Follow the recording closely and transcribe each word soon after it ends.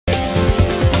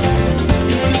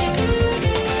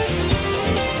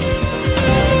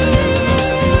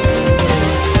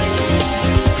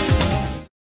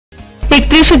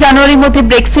23 জানুয়ারির মধ্যে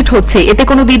ব্রেক্সিট হচ্ছে, এতে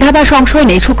কোনো দ্বিধা বা সংশয়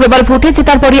নেই। শুক্রবার ভোটে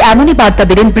জেতার পরই এমনই বার্তা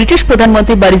দিলেন ব্রিটিশ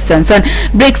প্রধানমন্ত্রী বরিস জনসন।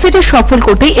 ব্রেক্সিটের সফল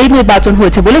করতেই এই নির্বাচন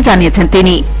হয়েছে বলে জানিয়েছেন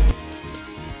তিনি।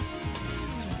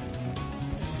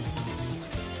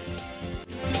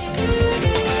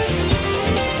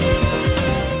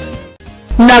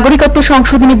 নাগরিকত্ব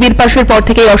সংশোধনী বিল পাশের পর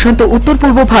থেকে অশান্ত উত্তর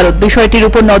পূর্ব ভারত, বিষয়টির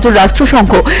উপর নজর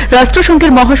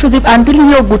রাষ্ট্রসংঘের মহাসচিব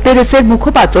আন্তোনিও গুতেরেসের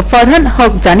মুখপাত্র ফারহান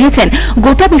হক জানিয়েছেন,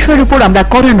 গোটা বিষয়ের উপর আমরা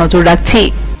কড়া নজর রাখছি।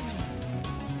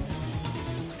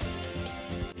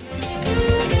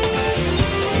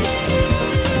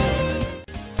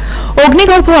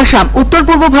 অগ্নিগর্ভ আসাম, উত্তর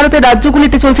পূর্ব ভারতের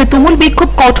রাজ্যগুলিতে চলছে তুমুল বিক্ষোভ,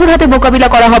 কঠোর হাতে মোকাবিলা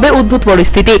করা হবে উদ্ভূত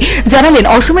পরিস্থিতি জানালেন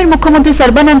অসমের মুখ্যমন্ত্রী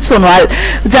সর্বানন্দ সোনোয়াল।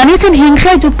 জানিয়েছেন,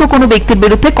 হিংসায় যুক্ত কোনো ব্যক্তির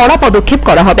বিরুদ্ধে কড়া পদক্ষেপ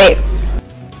করা হবে।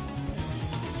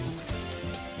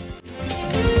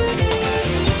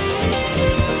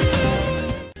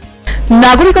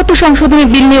 নাগরিকত্ব সংশোধনী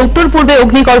বিল নিয়ে উত্তর পূর্বে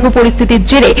অগ্নিগর্ভ পরিস্থিতির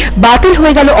জেরে বাতিল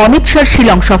হয়ে গেল অমিত শাহর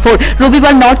শিলং সফর।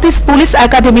 রবিবার নর্থ ইস্ট পুলিশ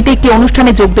একাডেমিতে একটি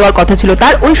অনুষ্ঠানে যোগ দেওয়ার কথা ছিল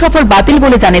তার, ওই সফর বাতিল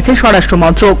বলে জানিয়েছে স্বরাষ্ট্র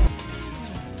মন্ত্রক।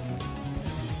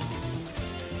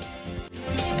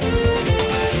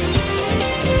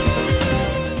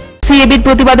 সিএবির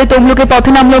প্রতিবাদে তমলুকে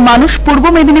পথে নামল মানুষ। পূর্ব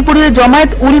মেদিনীপুরের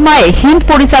জমায়েত উলমায়ে হিন্দ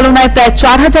পরিচালনায় প্রায়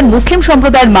 4000 মুসলিম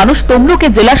সম্প্রদায়ের মানুষ তমলুকে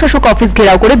জেলাশাসক অফিস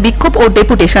ঘেরাও করে বিক্ষোভ ও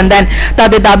ডেপুটেশন দেন।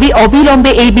 তাদের দাবি,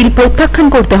 অবিলম্বে এই বিল প্রত্যাখ্যান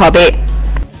করতে হবে।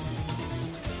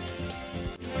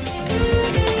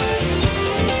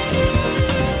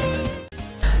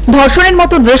 ধর্ষণের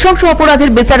মতো নৃশংস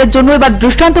অপরাধের বিচারের জন্য এবার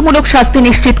দৃষ্টান্তমূলক শাস্তি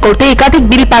নিশ্চিত করতে একাধিক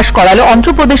বিল পাশ করালো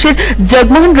অন্ধ্রপ্রদেশের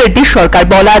জগনমোহন রেড্ডির সরকার।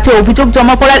 বলা আছে, অভিযোগ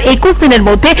জমা পড়ার 21 দিনের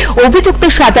মধ্যে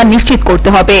অভিযুক্তের সাজা নিশ্চিত করতে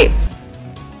হবে।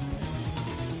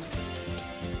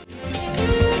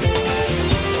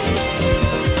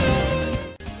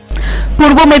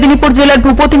 পূর্ব মেদিনীপুর জেলার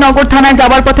ভূপতিনগর থানায়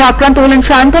যাওয়ার পথে আক্রান্ত হলেন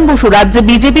সায়ন্তন বসু। রাজ্যে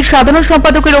বিজেপির সাধারণ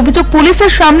সম্পাদকের অভিযোগ,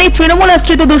 পুলিশের সামনেই তৃণমূল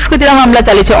আশ্রিত দুষ্কৃতীরা হামলা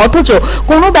চালিয়েছে, অথচ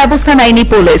কোনো ব্যবস্থা নেয়নি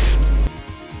পুলিশ।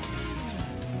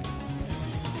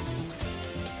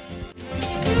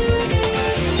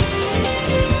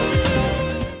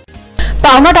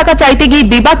 পাওনা টাকা চাইতে গিয়ে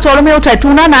বিবাদ চরমে ওঠায়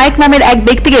টুনা নায়ক নামের এক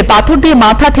ব্যক্তিকে পাথর দিয়ে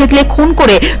মাথা থেতলে খুন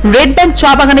করে রেড ব্যাংক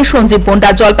চা বাগানের সঞ্জীব পণ্ডা।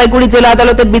 জলপাইগুড়ি জেলা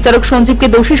আদালতের বিচারক সঞ্জীবকে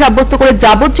দোষী সাব্যস্ত করে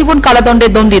যাবজ্জীবন কারাদণ্ডে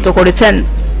দণ্ডিত করেছেন।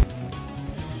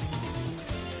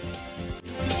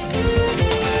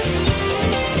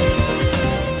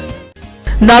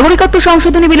 নাগরিকত্ব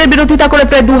সংশোধনী বিলের বিরোধিতা করে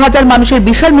প্রায় 2000 মানুষের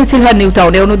বিশাল মিছিল হয় নিউ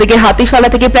টাউনে। অন্যদিকে হাতিশালা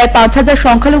থেকে প্রায় 5000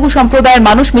 সংখ্যালঘু সম্প্রদায়ের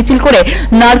মানুষ মিছিল করে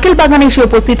নারকেল বাগানে এসে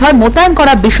উপস্থিত হয় মোতায়েন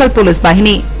করা বিশাল পুলিশ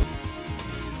বাহিনী।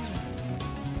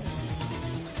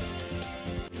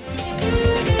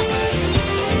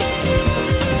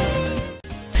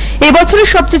 এবছরের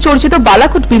সবচেয়ে চর্চিত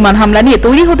বালাকোট বিমান হামলা নিয়ে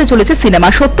তৈরি হতে চলেছে সিনেমা।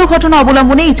 সত্য ঘটনা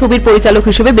অবলম্বনে এই ছবির পরিচালক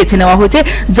হিসেবে বেছে নেওয়া হয়েছে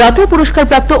জাতীয়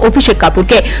পুরস্কারপ্রাপ্ত অভিষেক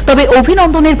কাপুরকে। তবে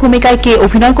অভিনন্দনের ভূমিকায় কে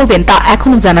অভিনয় করবেন তা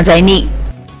এখনো জানা যায়নি।